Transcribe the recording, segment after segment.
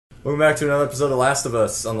Welcome back to another episode of Last of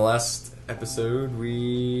Us. On the last episode,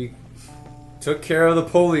 we took care of the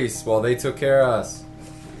police while they took care of us.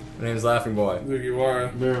 My name's Laughing Boy. Wiki, you are.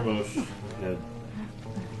 Miramosh.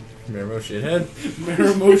 Marimo Shithead.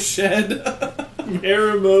 Marimo Shed.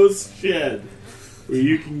 Marimo's Shed. Where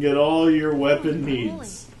you can get all your weapon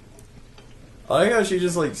needs. I like how she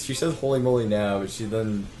just she says holy moly now, but she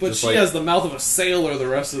then just, she has the mouth of a sailor the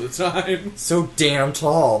rest of the time. So damn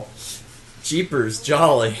tall. Jeepers,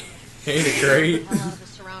 jolly. Ain't it great? I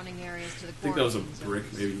think that was a brick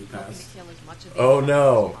maybe you passed. Oh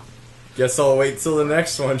no. Guess I'll wait till the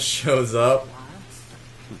next one shows up.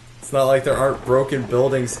 It's not like there aren't broken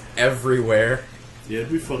buildings everywhere. Yeah,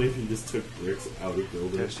 it'd be funny if you just took bricks out of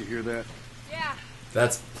buildings. Tess, you hear that? Yeah.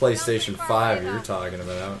 That's PlayStation 5 you're talking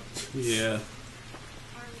about. Yeah.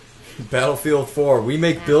 Battlefield 4, we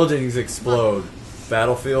make buildings explode.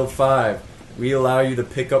 Battlefield 5, we allow you to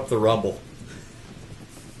pick up the rubble.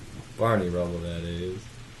 Barney rubble, that is.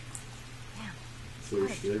 So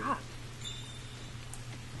shit. Well,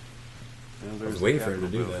 I there's was the waiting for him to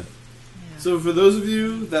Capitol do that. building. So for those of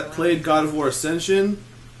you that played God of War Ascension,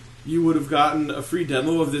 you would have gotten a free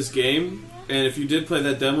demo of this game, and if you did play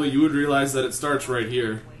that demo, you would realize that it starts right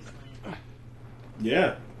here.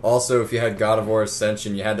 Yeah. Also, if you had God of War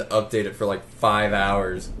Ascension, you had to update it for like 5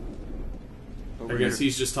 hours. Over I guess here.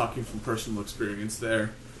 he's just talking from personal experience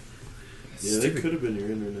there. Yeah, that could have been your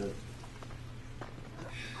internet.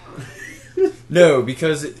 No,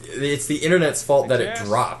 because it's the internet's fault that it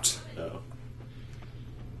dropped. Oh.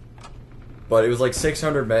 But it was like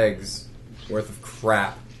 600 megs worth of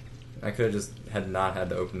crap. I could have just not had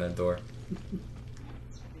to open that door.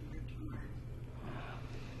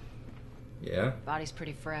 Yeah? Body's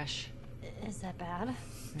pretty fresh. Is that bad?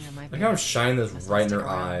 Yeah, might Look be. how I'm shining this Must right in stick her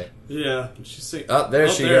around. eye. Yeah. She's saying, Oh, there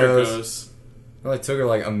she goes. It goes. It only took her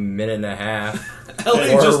like a minute and a half.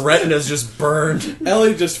 Ellie Or just, her retina's just burned.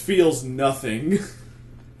 Ellie just feels nothing.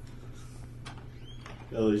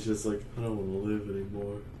 Ellie's just like, I don't want to live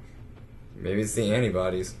anymore. Maybe it's the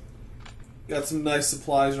antibodies. Got some nice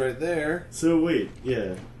supplies right there. So wait,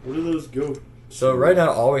 yeah. What do those go? So right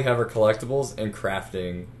now all we have are collectibles and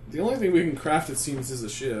crafting. The only thing we can craft, it seems, is a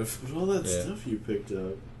shiv. With all that Yeah. stuff you picked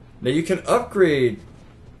up. Now you can upgrade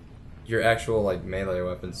your actual like melee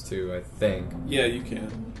weapons too, I think. Yeah, you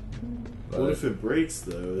can. But What if it breaks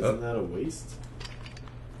though? Isn't Oh. that a waste?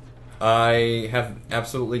 I have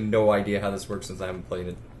absolutely no idea how this works since I haven't played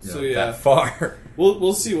it So, yeah. that far.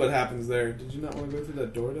 We'll see what happens there. Did you not want to go through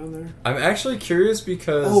that door down there? I'm actually curious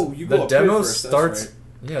because Oh, you go the up here demo first, that's starts. right.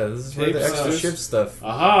 Yeah, this is where Tape the extra scissors. ship stuff.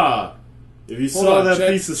 Aha! If you Hold saw on, that check-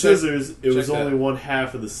 piece of check- scissors, it check was that. only one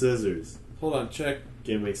half of the scissors. Hold on, check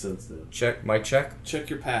Game makes sense now. Check my check.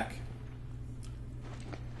 your pack.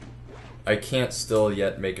 I can't still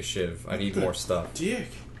yet make a shiv. I need more stuff. Dick.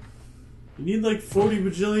 You need like 40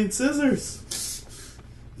 bajillion scissors.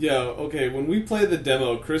 Yeah, okay, when we played the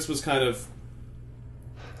demo, Chris was kind of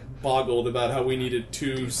boggled about how we needed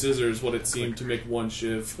 2 scissors, what it seemed, to make 1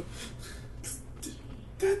 shiv.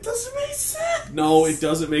 That doesn't make sense. No, it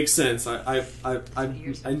doesn't make sense. I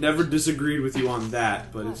never disagreed with you on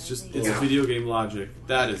that, but it's video game logic.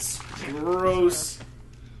 That is gross.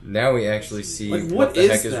 Now we actually see Like, what what the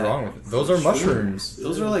is heck is that? wrong with it. Those are mushrooms.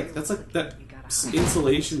 Those are that's like that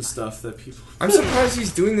insulation stuff that people... I'm surprised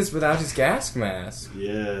he's doing this without his gas mask.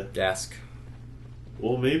 Yeah. Gask.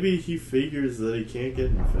 Well, maybe he figures that he can't get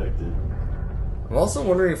infected. I'm also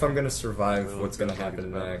wondering if I'm going to survive Well, what's going to it's like happen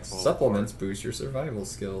it's about to next. fall Supplements boost your survival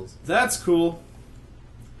skills. That's cool.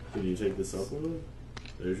 Can you take the supplement?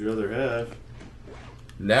 There's your other half.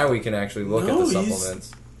 Now we can actually look No, at the he's-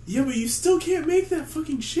 supplements. Yeah, but you still can't make that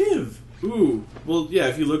fucking shiv. Ooh, well, yeah.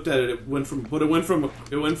 If you looked at it, it went from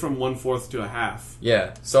 1/4 to a half.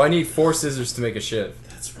 Yeah, so I need 4 scissors to make a shiv.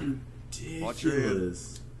 That's Watch your head.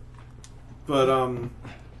 ridiculous. But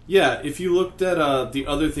yeah. If you looked at the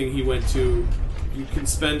other thing he went to, you can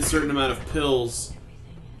spend a certain amount of pills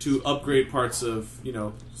to upgrade parts of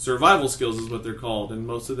survival skills is what they're called, and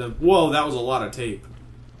most of them. Whoa, that was a lot of tape.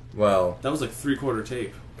 Well, That was like 3/4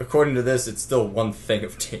 tape. according to this, it's still one thing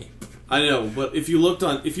of tape. I know, but if you look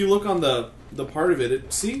on the part of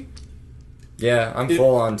it, see. Yeah, I'm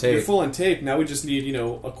full on tape. You're full on tape. Now we just need,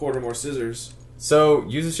 1/4 more scissors. So,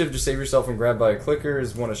 use a shiv to save yourself when grabbed by a clicker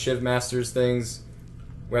is one of Shiv Master's things.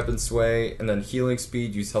 Weapon sway, and then healing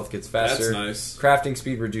speed, use health kits faster. That's nice. Crafting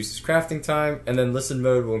speed reduces crafting time, and then listen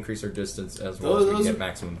mode will increase our distance as well as we can Those get are-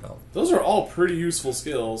 maximum health. Those are all pretty useful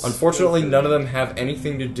skills. Unfortunately, none of them have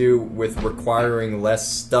anything to do with requiring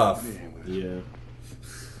less stuff. Yeah.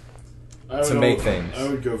 to make things. I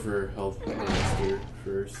would go for health blaster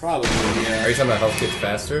first. Probably, yeah. Are you talking about health kits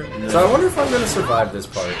faster? No. So I wonder if I'm going to survive this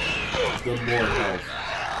part. The more health.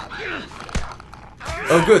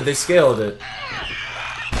 Oh good, they scaled it.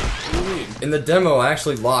 What do you mean? In the demo, I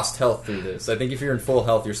actually lost health through this. I think if you're in full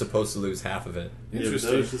health, you're supposed to lose half of it. Yeah, but that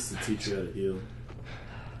Interesting. was just to teach you how to heal.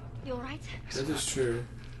 You alright? That is true.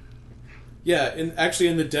 Yeah, actually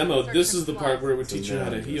in the demo, this is the part where it would teach you how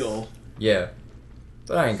to heal. Yeah.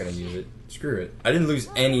 But I ain't going to use it. Screw it. I didn't lose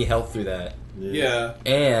any health through that. Yeah.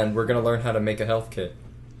 And we're going to learn how to make a health kit.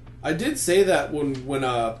 I did say that when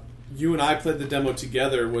you and I played the demo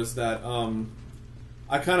together, was that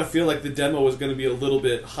I kind of feel like the demo was going to be a little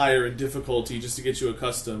bit higher in difficulty just to get you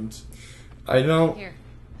accustomed. I don't Here.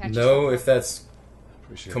 patch know yourself if that's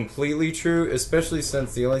Appreciate it. completely true, especially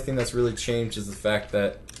since the only thing that's really changed is the fact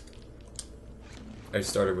that I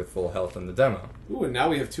started with full health in the demo. Ooh, and now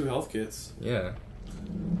we have 2 health kits. Yeah.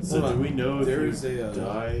 So Hold do on. we know if There's you a,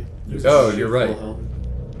 die? Oh, Full you're right. health?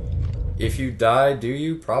 If you die, do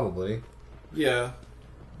you? Probably. Yeah.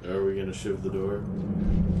 Are we gonna shiv the door?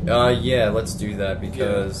 Yeah, let's do that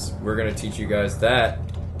because we're gonna teach you guys that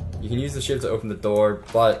you can use the shiv to open the door,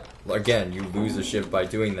 but again, you lose a shiv by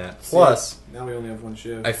doing that. Plus, Now we only have 1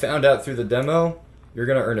 shiv. I found out through the demo, you're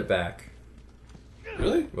gonna earn it back.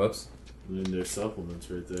 Really? Whoops. And there's supplements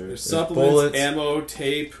right there. There's supplements, bullets. ammo,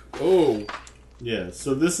 tape. Oh. Yeah,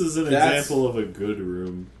 so this is an That's- example of a good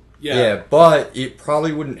room. Yeah. But it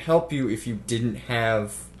probably wouldn't help you if you didn't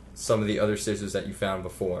have some of the other scissors that you found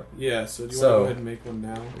before. Yeah, so do you want to So- go ahead and make one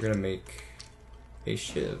now? We're gonna make a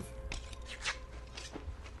shiv.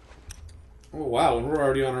 Oh, wow, and we're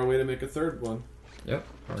already on our way to make a 3rd one. Yep,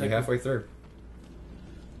 already Take halfway through.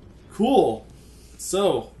 Cool.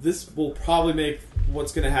 So, this will probably make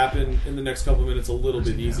what's going to happen in the next couple minutes a little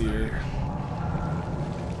bit easier.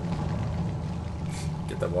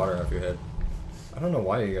 Get that water off your head. I don't know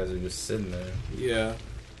why you guys are just sitting there Yeah.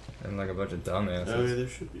 and like a bunch of Oh, yeah, dumbasses. there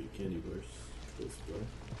should be candy bars close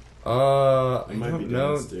by. I It might be don't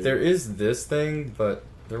know. downstairs. There is this thing, but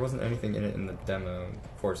there wasn't anything in it in the demo.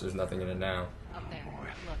 Of course, there's nothing in it now. Up there.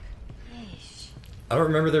 Look. Yeesh. I don't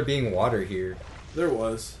remember there being water here. There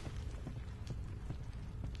was.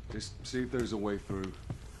 Just see if there's a way through.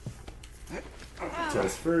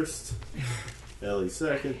 Tess first. Ellie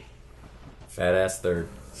second. Fat ass third.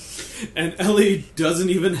 And Ellie doesn't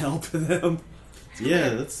even help them. Yeah,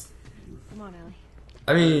 that's... Come on, Ellie.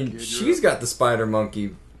 I mean, Kid, you're she's up. got the spider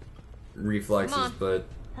monkey reflexes, Come on. but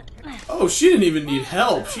Oh, she didn't even need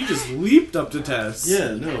help. She just leaped up to Tess.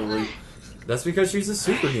 Yeah, no, like... that's because she's a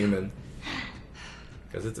superhuman.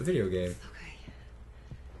 Because it's a video game.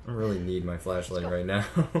 I don't really need my flashlight right now.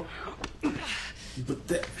 But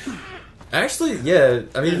the, Actually, yeah,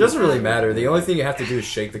 I mean, it doesn't really matter. The only thing you have to do is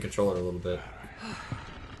shake the controller a little bit.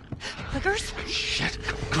 Clickers? Shit!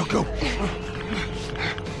 Go, go!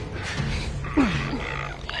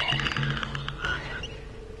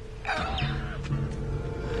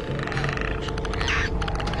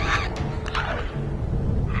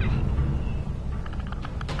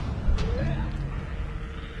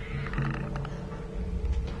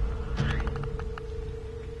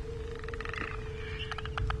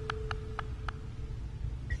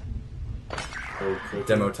 Oh, cooking.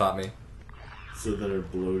 Demo taught me. So then are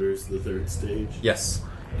bloaters the 3rd stage? Yes.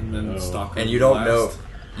 and then Oh. Stockholm And you don't Blast. know...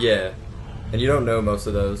 Yeah. And you don't know most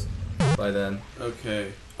of those by then.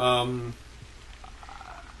 Okay.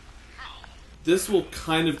 This will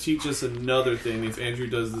kind of teach us another thing if Andrew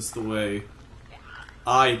does this the way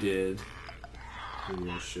I did. Are you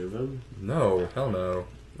gonna shiv him? No, hell no.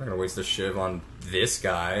 I'm not gonna waste a shiv on this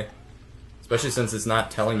guy. Especially since it's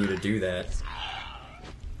not telling you to do that.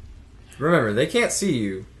 Remember, they can't see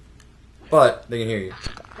you, but they can hear you.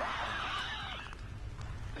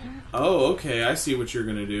 Oh, okay. I see what you're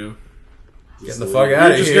gonna do. Getting the fuck out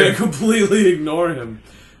You're of just here. gonna completely ignore him.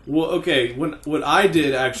 Well, okay. What I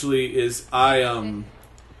did actually is I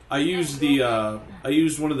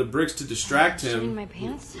used one of the bricks to distract Shitting him. my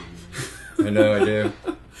pants? I know, I do.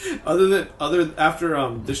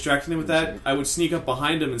 After distracting him with that, I would sneak up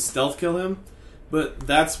behind him and stealth kill him. But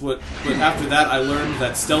after that, I learned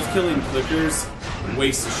that stealth killing clickers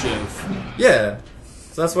waste a shiv. Yeah.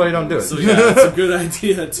 So that's why you don't do it. So yeah, it's a good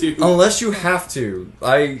idea too. Unless you have to.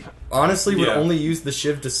 I honestly would Yeah. only use the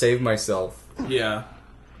shiv to save myself. Yeah,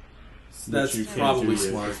 that's Which you can't probably do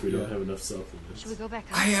yet smart. 'cause we don't yeah. have enough supplements. Should we go back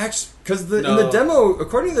up? I actually... Because in No. the demo,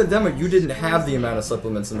 according to the demo, you didn't have the amount of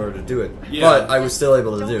supplements in order to do it. Yeah. But I was still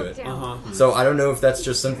able to Don't do look it. down. Uh-huh. So I don't know if that's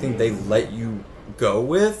just something they let you go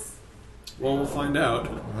with. Well, we'll find out.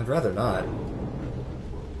 I'd rather not.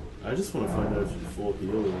 I just want to find out if you full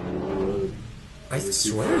heal and reload. I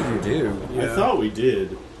swear you do. Yeah. I thought we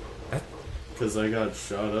did. I- Because I got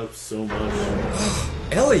shot up so much.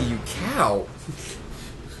 Ellie, you cow.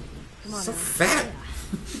 Come on, So Ellie. fat.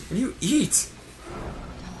 What do you eat? Don't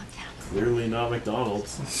look down. Clearly not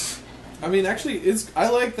McDonald's. I mean, actually, I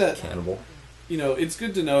like that. Cannibal. You know, it's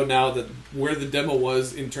good to know now that where the demo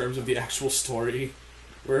was in terms of the actual story,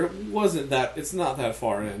 where it wasn't that. It's not that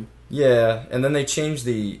far in. Yeah, and then they changed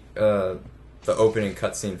the opening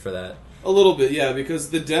cutscene for that. A little bit, yeah,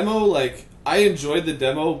 because the demo, like, I enjoyed the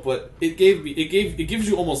demo, but it gives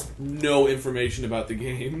you almost no information about the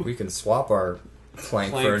game. We can swap our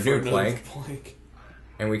plank for a new another plank,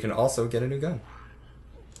 and we can also get a new gun.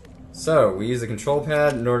 So, we use the control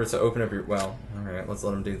pad in order to open up your... Well, alright, let's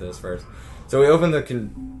let them do this first. So we open the... Okay,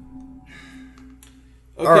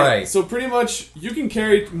 Alright. so pretty much, you can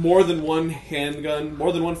carry more than one handgun,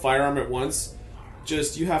 more than one firearm at once.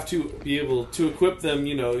 Just, you have to be able to equip them,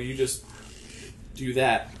 you know, you just do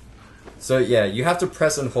that. So yeah, you have to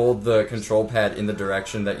press and hold the control pad in the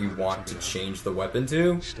direction that you want to change the weapon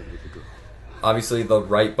to. Obviously, the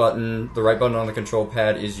right button on the control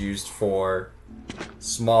pad is used for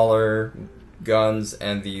smaller guns,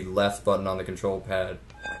 and the left button on the control pad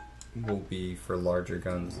will be for larger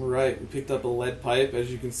guns. Right, we picked up a lead pipe.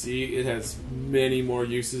 As you can see, it has many more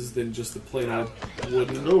uses than just the plain old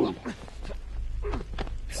wooden. Oh,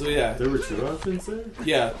 So yeah, there were two options there?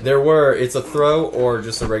 yeah, It's a throw or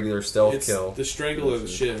just a regular stealth it's kill. the strangle or the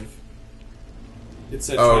shiv. It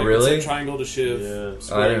said, Oh, It really? said triangle to shiv. Yeah.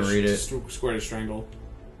 Square I didn't to- read it. Square to strangle.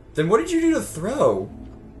 Then what did you do to throw?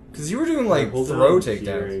 Because you were doing like Hold throw on, takedowns.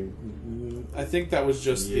 hearing. I think that was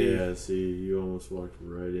just Yeah, see, you almost walked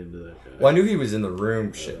right into that guy. Well, I knew he was in the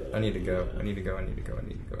room. Shit, I need to go. I need to go.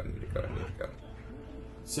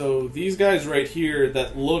 So these guys right here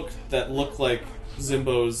that look like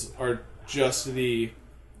Zimbos are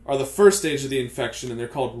the first stage of the infection, and they're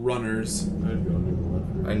called runners. I'd go to the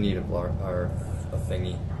left. I need a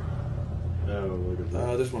thingy. Oh, look at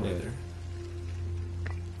that. There's one right there.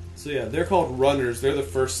 So yeah, they're called runners. They're the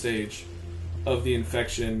first stage of the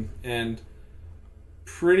infection, and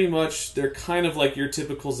pretty much they're kind of like your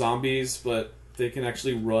typical zombies, but they can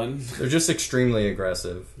actually run. They're just extremely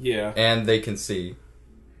aggressive. Yeah. And they can see.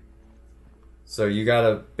 So you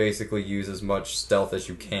gotta basically use as much stealth as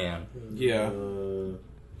you can. Yeah.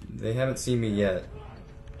 They haven't seen me yet.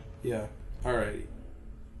 Yeah. Alrighty.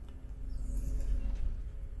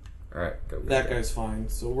 Alright, go. That guy's fine.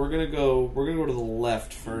 So we're gonna go to the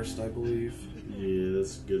left first, I believe. Yeah,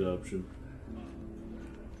 that's a good option.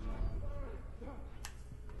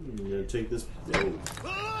 I'm gonna take this. Oh.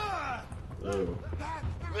 Oh.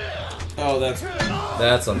 Oh, that's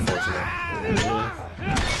That's unfortunate.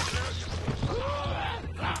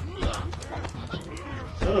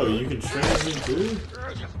 Oh, you can train him too?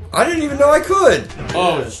 I didn't even know I could!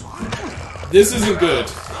 oh, this isn't good.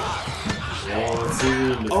 Well, let's see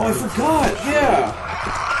the Oh, I forgot.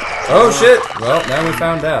 Yeah. Oh shit! Well, now we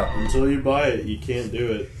found out. Until you buy it, you can't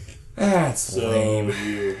do it. That's So lame.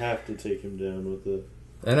 you have to take him down with it.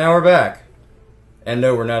 And now we're back. And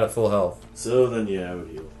no, we're not at full health. So then, yeah, I would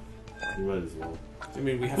heal. You might as well. I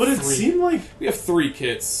mean, we have But it three. seemed like, We have 3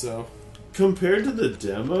 kits, so compared to the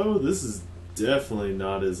demo, this is definitely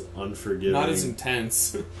not as unforgiving. not as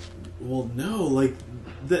intense. Well, no, like,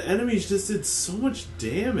 the enemies just did so much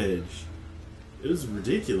damage. It was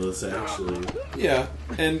ridiculous, actually. Yeah,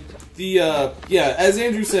 and as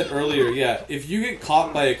Andrew said earlier, yeah, if you get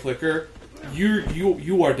caught by a clicker,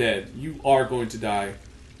 you are dead. You are going to die.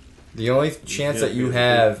 The only chance that you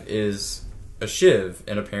have is a shiv,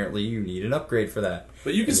 and apparently you need an upgrade for that.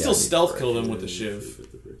 But you can Yeah, still I need stealth to kill them with the shiv.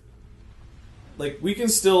 Like, we can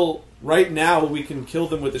still, right now, we can kill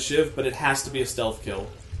them with the shiv, but it has to be a stealth kill.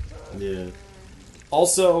 Yeah.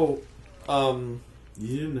 Also, You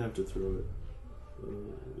didn't have to throw it.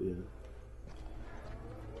 Yeah.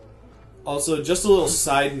 Also, just a little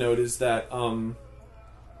side note is that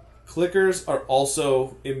clickers are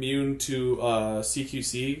also immune to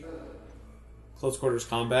CQC, close quarters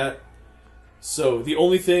combat. So the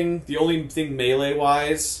only thing melee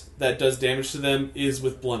wise that does damage to them is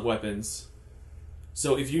with blunt weapons.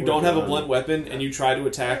 So if you Or don't have a gun. blunt weapon and you try to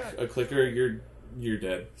attack a clicker, you're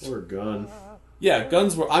dead. Or a gun. Yeah,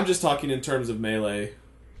 guns were. I'm just talking in terms of melee.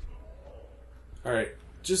 All right,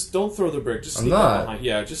 just don't throw the brick. Just I'm sneak not. up behind.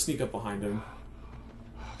 Yeah, just sneak up behind him.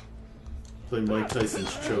 Play Mike Tyson's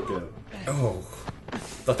chokeout. Oh.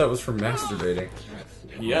 Thought that was for masturbating.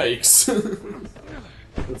 Yikes!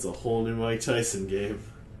 That's a whole new Mike Tyson game.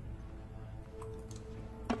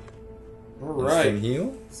 All Instant right.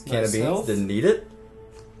 heal? Can of beans? Myself? Didn't need it?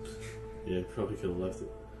 Yeah, probably could have left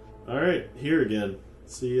it. Alright, here again.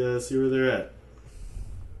 See where they're at.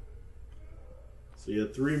 So you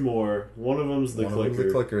had 3 more. One of them's the One of them's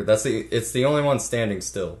clicker. the clicker. It's the only one standing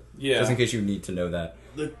still. Yeah. Just in case you need to know that.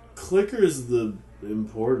 The clicker's the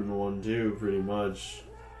important one too, pretty much.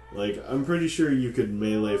 Like, I'm pretty sure you could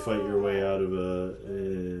melee fight your way out of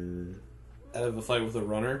Out of a fight with a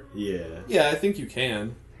runner? yeah. Yeah, I think you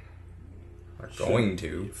can. Are going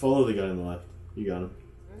to. Follow the guy on the left. You got him.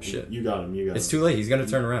 Shit. You got him. It's too late. He's gonna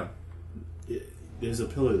turn around. There's a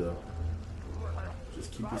pillar though.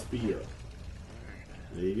 Just keep your speed up.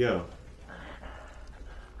 There you go.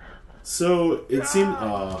 So it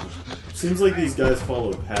seems like these guys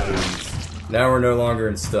follow patterns. Now we're no longer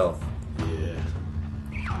in stealth. Yeah.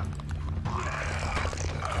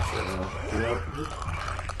 Get up.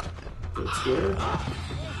 Good square.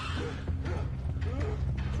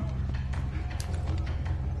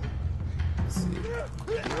 Let's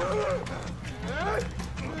see.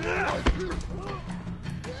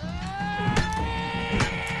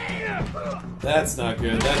 That's not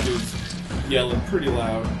good. That dude's yelling pretty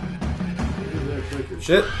loud. Where's that clicker?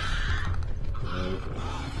 Shit. Okay.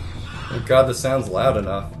 Thank God this sounds loud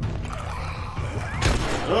enough.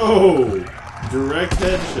 Oh! Direct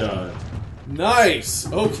headshot.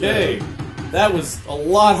 Nice! Okay. That was a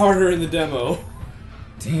lot harder in the demo.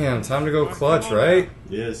 Damn, time to go clutch, right?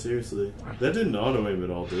 Yeah, seriously. That didn't auto-aim at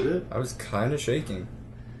all, did it? I was kind of shaking.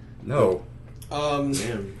 No. Damn,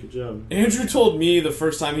 good job. Andrew told me the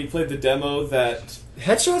first time he played the demo that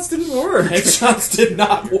Headshots didn't work. headshots did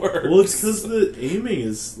not work. Well, it's because the aiming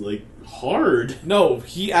is, like, hard. No,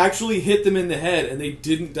 he actually hit them in the head and they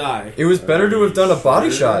didn't die. It was better to have done a body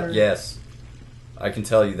Sure. shot. Yes. I can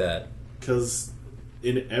tell you that. Because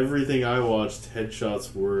in everything I watched,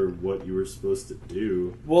 headshots were what you were supposed to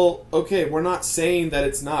do. Well, okay, we're not saying that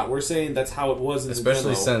it's not. We're saying that's how it was in the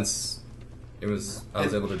Especially demo. since I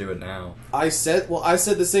was able to do it now. I said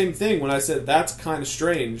the same thing when I said that's kind of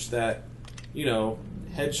strange that, you know,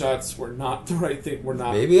 headshots were not the right thing. We're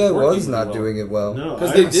not. Maybe I was working not well. doing it well. No,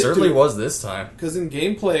 'Cause I, they I did certainly do- was this time. Because in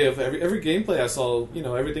gameplay of every gameplay I saw, you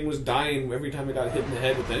know, everything was dying every time it got hit in the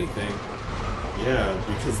head with anything. yeah,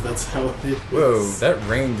 because that's how it is. Whoa, that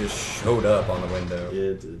rain just showed up on the window.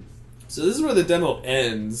 Yeah, it did. So this is where the demo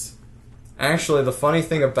ends. Actually, the funny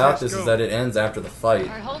thing about this is that it ends after the fight.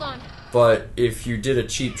 Alright, hold on. But if you did a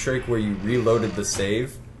cheap trick where you reloaded the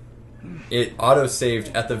save, it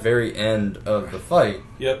auto-saved at the very end of the fight.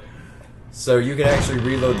 Yep. So you can actually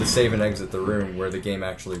reload the save and exit the room where the game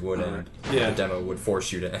actually would end. Yeah. The demo would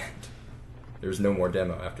force you to end. There's no more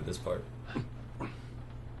demo after this part.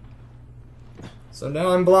 So now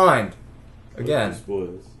I'm blind. Again.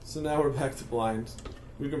 Spoils. So now we're back to blind.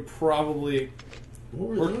 We can probably... What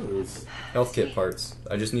were those? Health kit parts.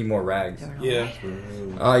 I just need more rags. Yeah.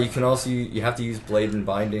 You can also you have to use blade and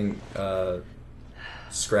binding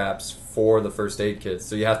scraps for the first aid kits.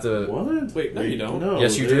 So you have to What? Wait, no, you don't. No,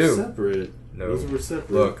 Yes, you they're do. Separate. No. Those were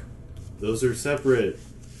separate. look. Those are separate.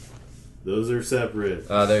 Those are separate.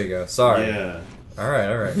 There you go. Sorry. Yeah. All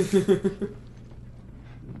right.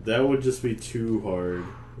 That would just be too hard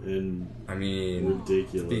and I mean,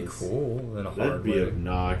 ridiculous. it'd be cool in a That'd hard be way. What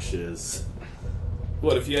obnoxious.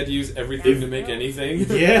 if you had to use everything to make anything?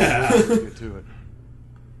 Yeah. Get to it.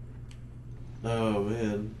 Oh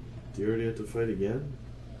man. Do you already have to fight again?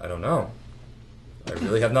 I don't know. I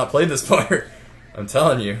really have not played this part. I'm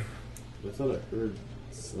telling you. I thought I heard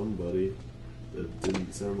somebody that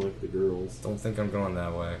didn't sound like the girls. Don't think I'm going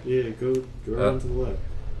that way. Yeah, go around to the left.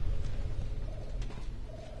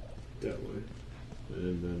 That way.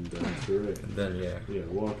 And then down to the right. And then Yeah,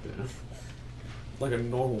 walk down. Like a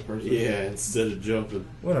normal person. Yeah, instead of jumping.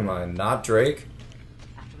 what am I? Not Drake?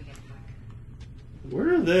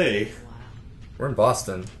 Where are they? We're in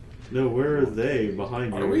Boston. No, where are they?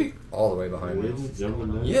 Behind you. Are we? All the way Are behind they me. just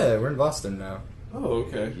jumping down? Yeah, we're in Boston now. Oh,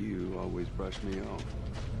 okay. You always brush me off.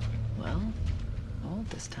 Well, old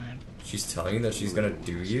this time. She's telling you that she's gonna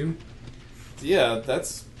do you? Yeah,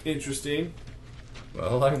 that's interesting.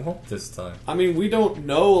 Well, I won't this time. I mean, we don't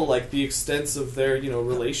know, like, the extents of their, you know,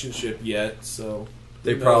 relationship yet, so...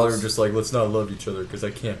 They who probably knows? were just like, let's not love each other because I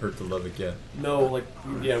can't hurt to love again. No, like,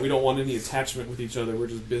 yeah, we don't want any attachment with each other. We're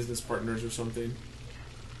just business partners or something.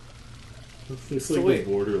 It's So like wait.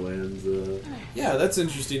 the Borderlands Yeah, that's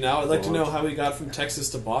interesting now. I'd like to know how we got from Texas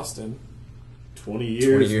to Boston. 20 years.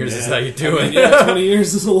 20 years is man. how you do I it. mean, yeah, 20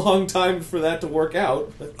 years is a long time for that to work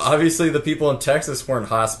out. But Obviously, the people in Texas weren't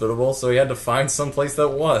hospitable, so he had to find someplace that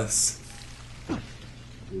was.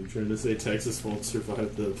 You're trying to say Texas won't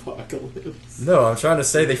survive the apocalypse? No, I'm trying to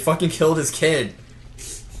say they fucking killed his kid.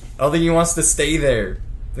 I don't think he wants to stay there.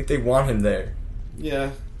 I think they want him there.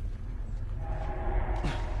 yeah,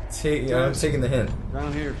 I'm taking the hint.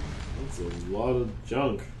 Down here. That's a lot of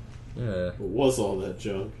junk. Yeah. What was all that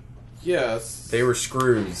junk? Yes. They were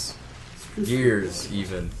screws. Gears,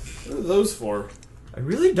 even. What are those for? I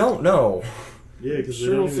really don't know. Yeah, because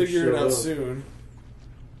Sure, we'll figure it out soon.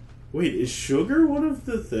 Wait, is sugar one of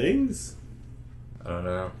the things? I don't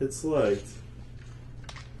know. It's like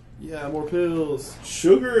Yeah, more pills.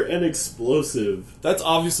 sugar and explosive. That's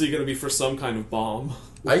obviously going to be for some kind of bomb.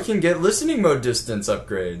 I can get listening mode distance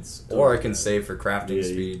upgrades, or I can save for crafting Yeah,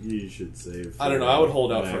 speed. you should save. I don't know. I would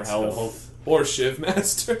hold out for max health. Or Shiv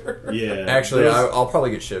Master. Yeah. Actually, those, I'll probably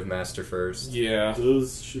get Shiv Master first. Yeah.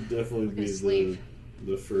 those should definitely be Sleep.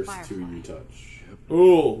 the first two Fireflies. you touch.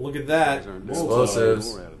 Ooh, look at that. Guys aren't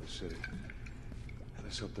Explosives. More out of the city.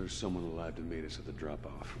 Let's hope there's someone alive to meet us at the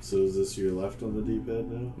drop-off. So is this your left on the D-pad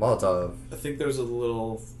now? Molotov. I think there's a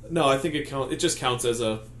little... No, I think it just counts as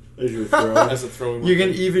a As your throw? as a throwing You can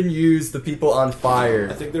weapon. even use the people on I fire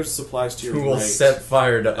think there's supplies to your who will right. set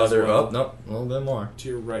fire to as other... well. Oh, nope. A little bit more. To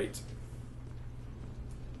your right.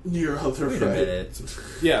 Your other Wait a right. minute.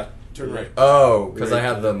 Yeah, turn right. Oh, because I Right.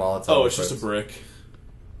 have the Molotov. Oh, it's just a equipped. brick.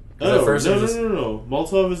 At Oh, first it no, was no, no, no.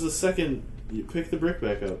 Molotov is the second. You pick the brick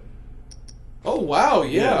back up. Oh, wow,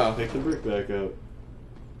 yeah. Pick the brick back up.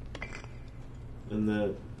 And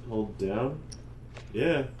then hold down.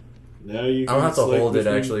 Yeah. Now you I can don't have to select hold it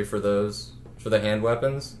between- actually for those. For the hand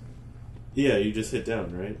weapons. Yeah, you just hit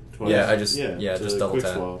down, right? Twice. Yeah, I just to just double quick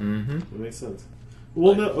tap. swap. Mm-hmm. That makes sense.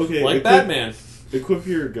 Well, no, okay. Like equip, Batman. Equip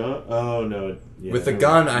your gun. Oh, no. Yeah, With the never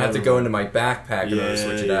gun, mind. I have to Never go mind. into my backpack in order to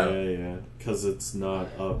switch it out. Yeah. Because it's not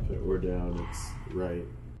up or down, it's right.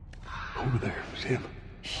 Over there, it's him.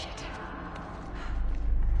 Shit.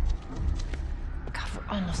 God,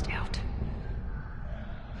 we're almost out.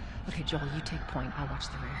 Okay, Joel, you take point. I'll watch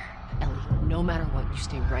the rear. Ellie, no matter what, you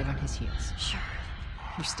stay right on his heels. Sure.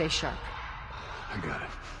 You stay sharp. I got it.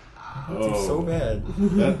 It's so bad.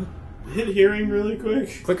 That, hit hearing really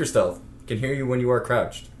quick. Clicker stealth. Can hear you when you are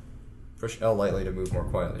crouched. Push L lightly to move more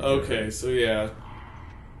quietly. Okay, so yeah.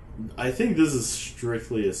 I think this is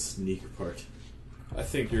strictly a sneak part. I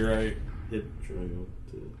think you're right. Hit triangle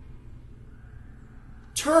to...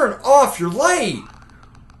 Turn off your light!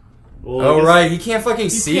 Well, I Oh guess right, he can't fucking You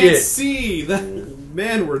see can't it. see! That,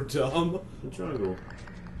 man, we're dumb. The triangle.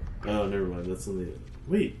 Oh, never mind. That's on the...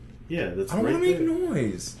 Wait. Yeah, that's I don't right want to make there.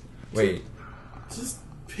 noise. Wait. Just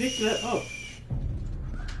pick that up.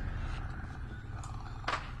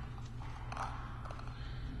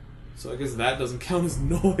 So I guess that doesn't count as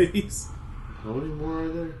noise. How many more are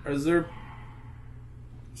there? Or is there...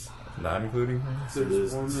 Not including her? There's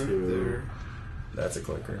There's one right two. there. That's a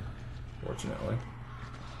clicker. Fortunately.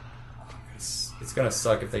 It's gonna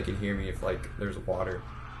suck if they can hear me if, like, there's water.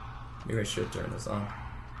 Maybe I should turn this on.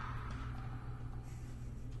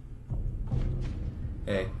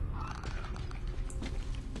 Hey.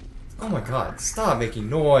 Oh my god, stop making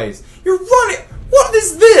noise. You're running! What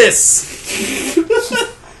is this?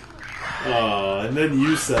 Oh, and then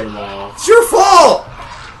you set them off. It's your fault!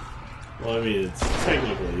 Well, I mean, it's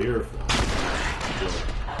technically your fault.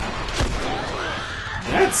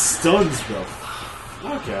 That stuns the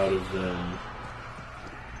fuck out of them.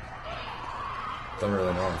 Don't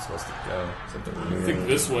really know where I'm supposed to go. Except over I here. think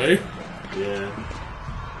this way. Yeah.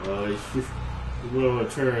 You want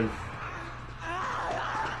to turn.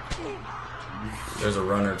 There's a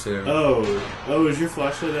runner too. Oh, is your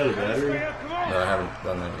flashlight out of battery? No, I haven't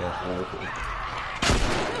done that yet.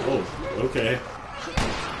 Oh, okay.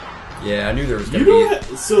 Yeah, I knew there was You gonna be. don't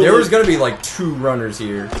ha- so There was like, gonna be like 2 runners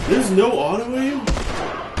here. There's no auto aim?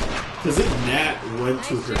 Because it Nat went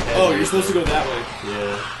to her head. Oh, you're supposed to go that way.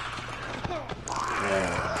 Yeah.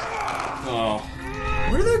 Oh,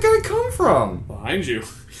 Where did that guy come from? behind you.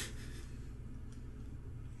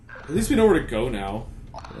 At least we know where to go now.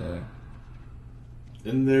 Yeah.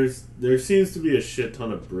 And there seems to be a shit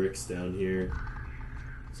ton of bricks down here.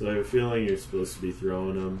 So I have a feeling you're supposed to be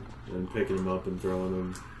throwing them and picking them up and throwing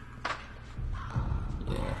them.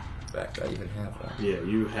 Yeah. In fact, I even have one. Yeah,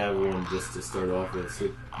 you have one just to start off with. So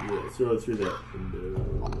yeah, throw it through that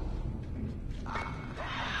window.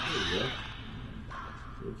 There you go.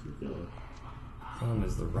 Yeah, keep going. Problem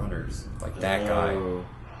is the runners, like that guy. Oh.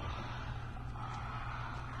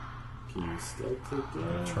 Can you still take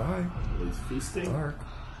that? Try. At least feasting. Dark.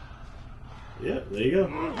 Yeah, there you go.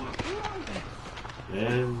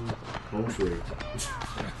 And home free.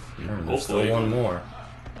 There's still Hopefully. one more.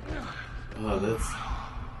 Oh, that's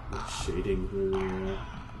shading really.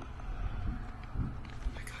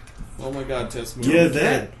 Oh my god, Tess. move.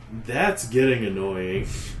 Yeah, that's getting annoying.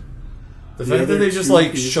 The The fact that other they just two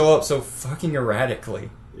like pieces- show up so fucking erratically.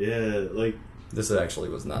 Yeah, like This actually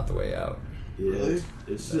was not the way out. yeah, Really?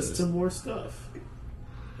 it's That just is- some more stuff.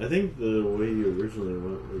 I think the way you originally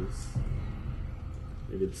went was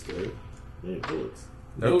a good start. Hey, bullets.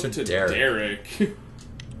 Note to Derek.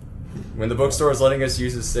 When the bookstore is letting us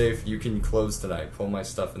use his safe, you can close tonight. Pull my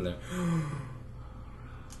stuff in there.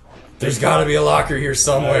 There's gotta be a locker here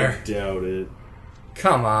somewhere. I doubt it.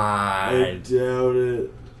 Come on. I doubt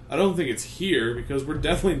it. I don't think it's here because we're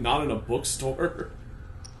definitely not in a bookstore.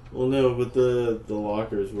 Well, no, but the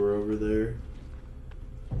lockers were over there.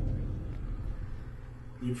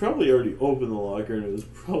 You probably already opened the locker and it was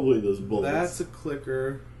probably those bullets. That's a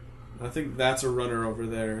clicker. I think that's a runner over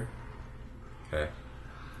there. Okay.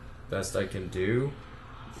 Best I can do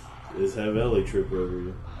is have Ellie trip over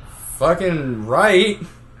you. Fucking right.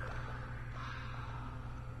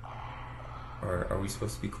 Or are we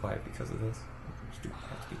supposed to be quiet because of this? Do we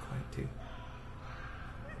have to be quiet too?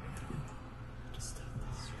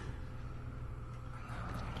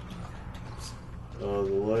 Oh,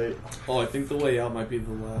 the light. Oh, I think the way out might be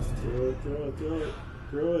the left. Throw it, throw it, throw it.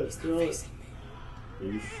 Throw it, throw it. Are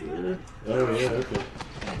you sure? Oh, yeah, okay.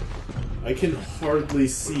 I can hardly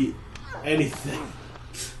see anything.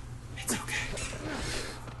 It's okay.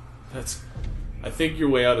 That's... I think your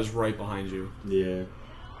way out is right behind you. Yeah.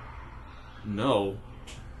 No.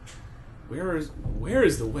 Where is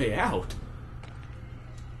the way out?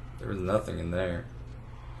 There was nothing in there.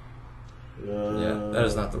 Yeah, that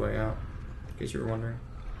is not the way out. In case you were wondering.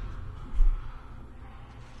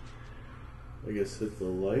 I guess hit the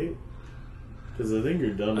light? Because I think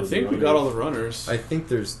you're done with I think we got all the runners. I think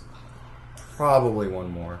there's probably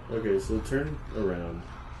one more. Okay, so turn around.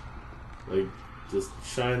 Like, just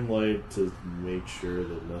shine light to make sure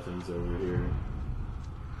that nothing's over here.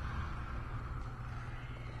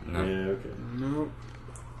 No. Yeah, okay. No.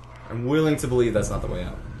 I'm willing to believe that's not the way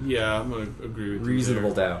out. Yeah, I'm gonna agree with you.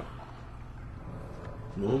 Reasonable doubt.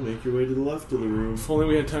 Well, make your way to the left of the room. If only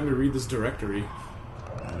we had time to read this directory.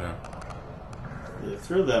 I don't know. Yeah,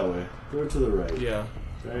 throw it that way. Throw it to the right. Yeah.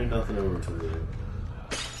 There ain't nothing over to the right.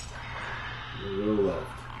 Go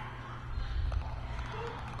left.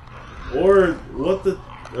 Or, what the...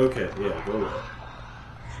 Okay, yeah, go left.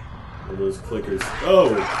 Or those clickers...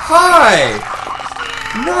 Oh! Hi!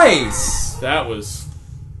 Nice! That was...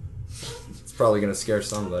 It's probably gonna scare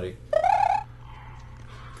somebody.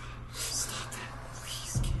 Stop that,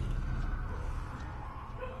 please, kid.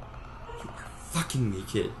 You are fucking me,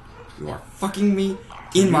 kid. You are fucking me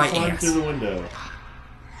in my ass. Can you climb through the window?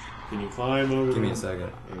 Can you climb over? Give me a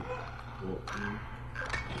second. Hey.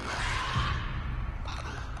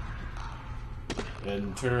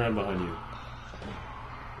 And turn around behind you.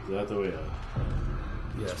 Is that the way out?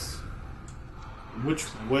 Yes. Which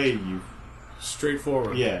way you...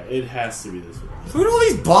 Straightforward. Yeah, it has to be this way. Look at all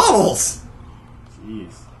these bottles!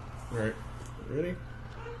 Jeez. Right. Ready?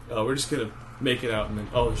 Oh, we're just gonna make it out and then...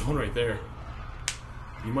 Oh, there's one right there.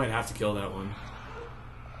 You might have to kill that one.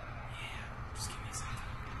 Yeah, just give me a second.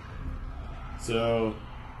 So...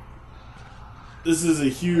 This is a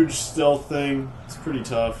huge stealth thing. It's pretty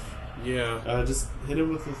tough. Yeah. Just hit him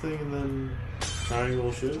with the thing and then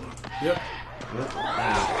triangle shoot. Yep. Yep.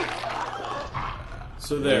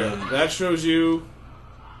 So there. That shows you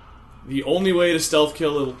the only way to stealth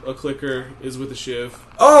kill a clicker is with a shiv.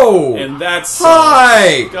 Oh! And that's...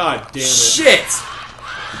 Hi! God damn it. Shit!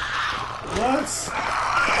 What?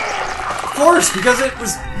 Of course, because it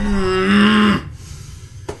was...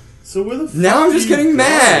 So where the fuck Now I'm just do you getting go?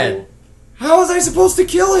 mad. How was I supposed to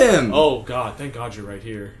kill him? Oh, God. Thank God you're right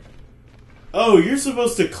here. Oh, you're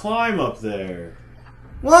supposed to climb up there.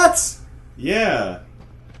 What? Yeah.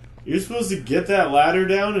 You're supposed to get that ladder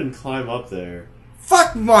down and climb up there.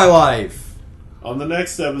 Fuck my life. On the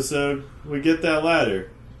next episode, we get that ladder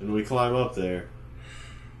and we climb up there.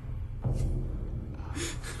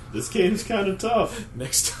 This game's kind of tough.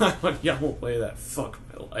 Next time on Yeah, we'll play that. Fuck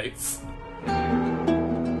my life.